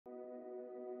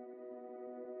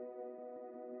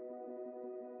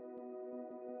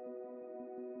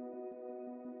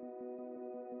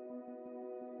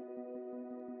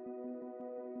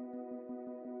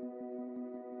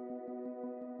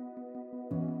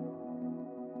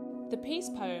The peace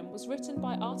poem was written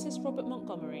by artist Robert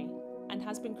Montgomery and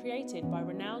has been created by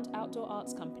renowned outdoor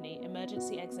arts company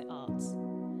Emergency Exit Arts.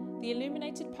 The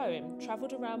illuminated poem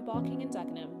travelled around Barking and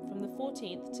Dagenham from the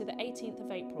 14th to the 18th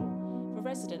of April for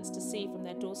residents to see from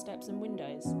their doorsteps and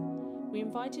windows. We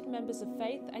invited members of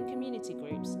faith and community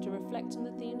groups to reflect on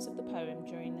the themes of the poem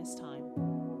during this time.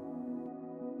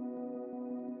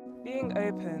 Being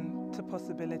open to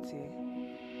possibility,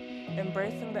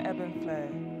 embracing the ebb and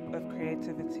flow of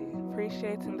creativity,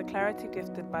 appreciating the clarity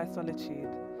gifted by solitude,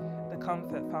 the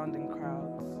comfort found in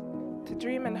crowds, to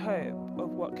dream and hope of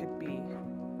what could be,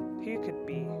 who could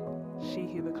be, she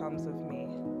who becomes of me,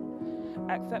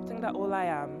 accepting that all I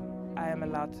am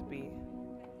allowed to be,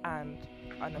 and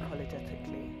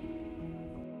unapologetically.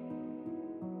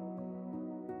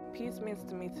 Peace means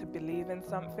to me to believe in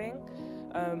something.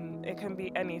 It can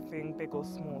be anything, big or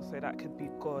small, so that could be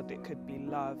God, it could be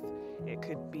love, it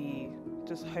could be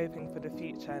just hoping for the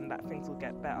future and that things will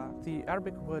get better. The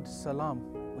Arabic word salam,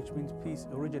 which means peace,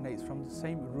 originates from the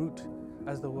same root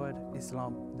as the word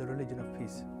Islam, the religion of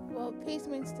peace. Well, peace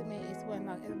means to me is when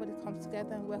everybody comes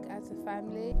together and work as a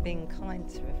family. Being kind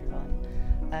to everyone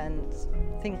and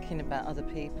thinking about other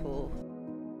people.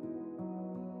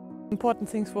 Important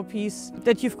things for peace,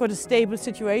 that you've got a stable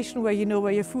situation where you know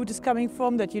where your food is coming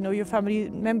from, that you know your family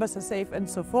members are safe and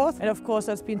so forth. And of course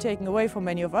that's been taken away from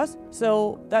many of us.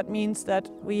 So that means that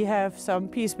we have some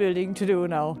peace building to do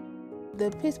now.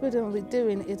 The peace building we're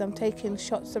doing is I'm taking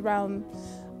shots around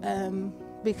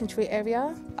Beacon Tree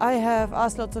area. I have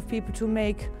asked lots of people to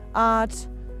make art,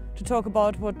 to talk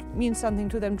about what means something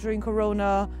to them during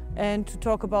Corona, and to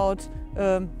talk about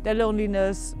their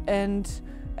loneliness,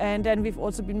 and then we've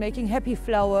also been making happy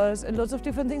flowers and lots of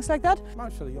different things like that.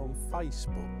 Mostly on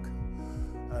Facebook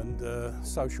and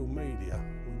social media,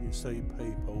 when you see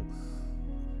people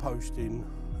posting,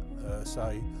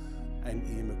 say,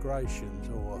 anti-immigrations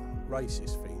or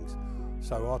racist things.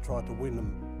 So I try to win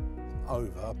them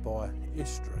over by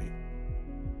history.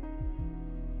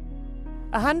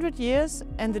 100 years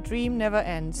and the dream never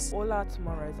ends. All our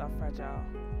tomorrows are fragile.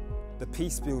 The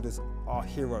peace builders are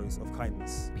heroes of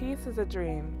kindness. Peace is a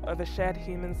dream of a shared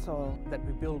human soul that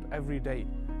we build every day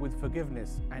with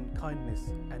forgiveness and kindness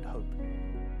and hope.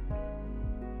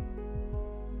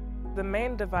 The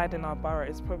main divide in our borough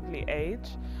is probably age.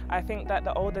 I think that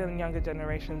the older and younger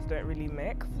generations don't really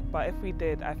mix, but if we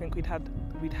did, I think we'd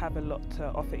have a lot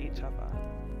to offer each other.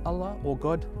 Allah or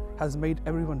God has made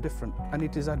everyone different, and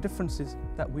it is our differences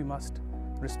that we must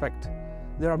respect.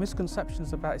 There are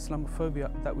misconceptions about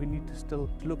Islamophobia that we need to still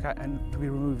look at and to be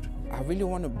removed. I really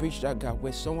want to bridge that gap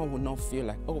where someone will not feel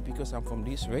like, oh, because I'm from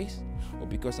this race, or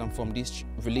because I'm from this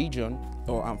religion,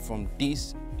 or I'm from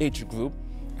this age group,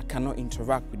 I cannot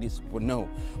interact with this people. No,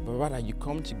 but rather you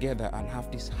come together and have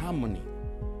this harmony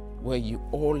where you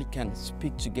all can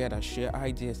speak together, share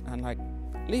ideas, and like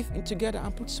live in together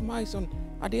and put smiles on.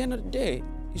 At the end of the day,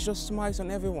 it's just smiles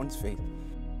on everyone's face.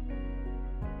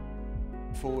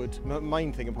 Forward,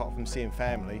 main thing apart from seeing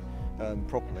family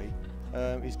properly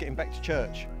is getting back to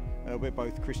church. We're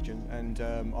both Christian, and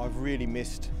I've really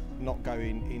missed not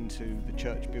going into the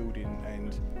church building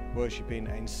and worshipping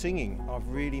and singing. I've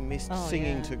really missed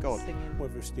singing to God. Singing.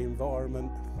 Whether it's the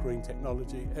environment, green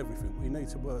technology, everything, we need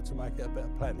to work to make it a better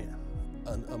planet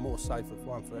and a more safer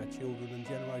one for our children and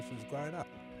generations growing up.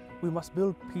 We must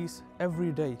build peace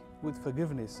every day with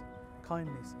forgiveness,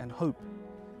 kindness and hope,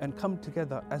 and come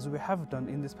together as we have done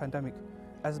in this pandemic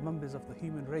as members of the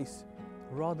human race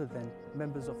rather than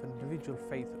members of an individual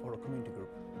faith or a community group.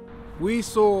 We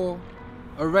saw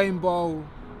a rainbow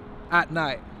at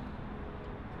night.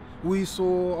 We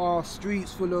saw our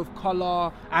streets full of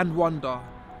colour and wonder.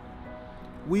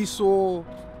 We saw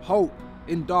hope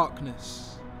in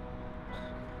darkness.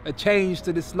 A change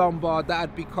to this Lombard that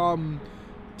had become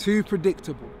too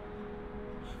predictable.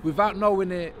 Without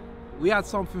knowing it, we had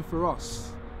something for us.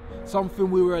 Something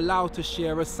we were allowed to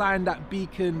share, a sign that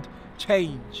beaconed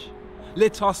change,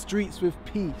 lit our streets with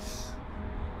peace.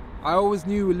 I always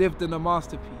knew we lived in a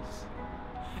masterpiece.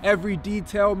 Every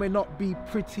detail may not be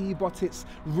pretty, but it's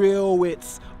real,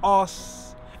 it's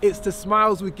us. It's the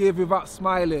smiles we give without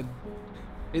smiling.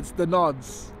 It's the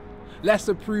nods. Less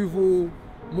approval,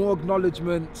 more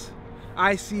acknowledgement.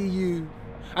 I see you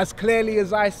as clearly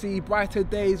as I see brighter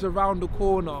days around the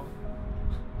corner.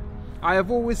 I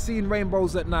have always seen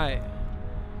rainbows at night,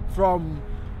 from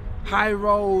High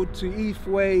Road to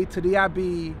Eathway to the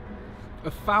Abbey,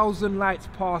 1,000 lights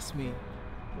pass me.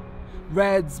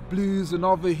 Reds, blues and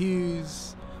other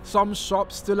hues, some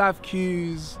shops still have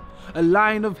queues, a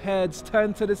line of heads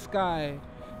turned to the sky,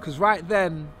 'cause right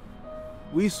then,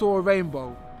 we saw a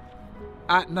rainbow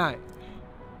at night.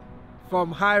 from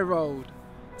High Road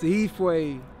to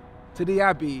Heathway to the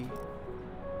Abbey,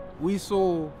 we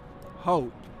saw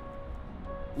hope.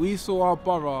 We saw our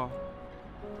borough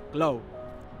glow.